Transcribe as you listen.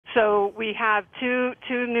So we have two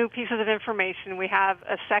new pieces of information. We have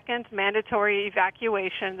a second mandatory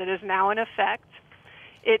evacuation that is now in effect.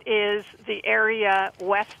 It is the area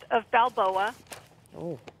west of Balboa,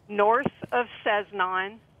 north of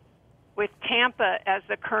Sesnon, with Tampa as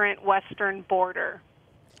the current western border.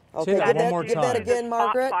 Okay, Say that one more give time. that again,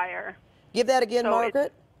 Margaret. Fire. Give that again,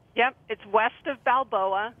 Margaret. It's west of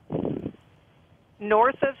Balboa,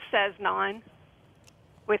 north of Sesnon,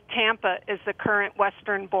 with Tampa as the current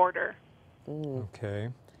western border. Okay.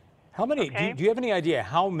 How many, Okay. do you have any idea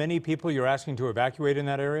how many people you're asking to evacuate in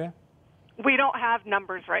that area? We don't have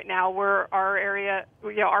numbers right now.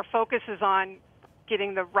 Our focus is on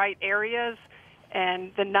getting the right areas,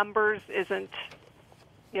 and the numbers isn't,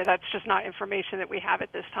 that's just not information that we have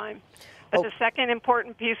at this time. But the second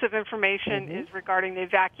important piece of information is regarding the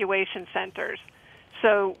evacuation centers.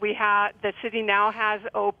 So the city now has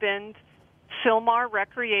opened Sylmar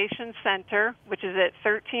Recreation Center, which is at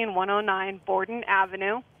 13109 Borden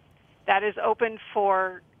Avenue. That is open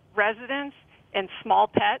for residents and small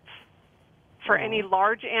pets. For any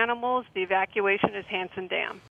large animals, the evacuation is Hanson Dam.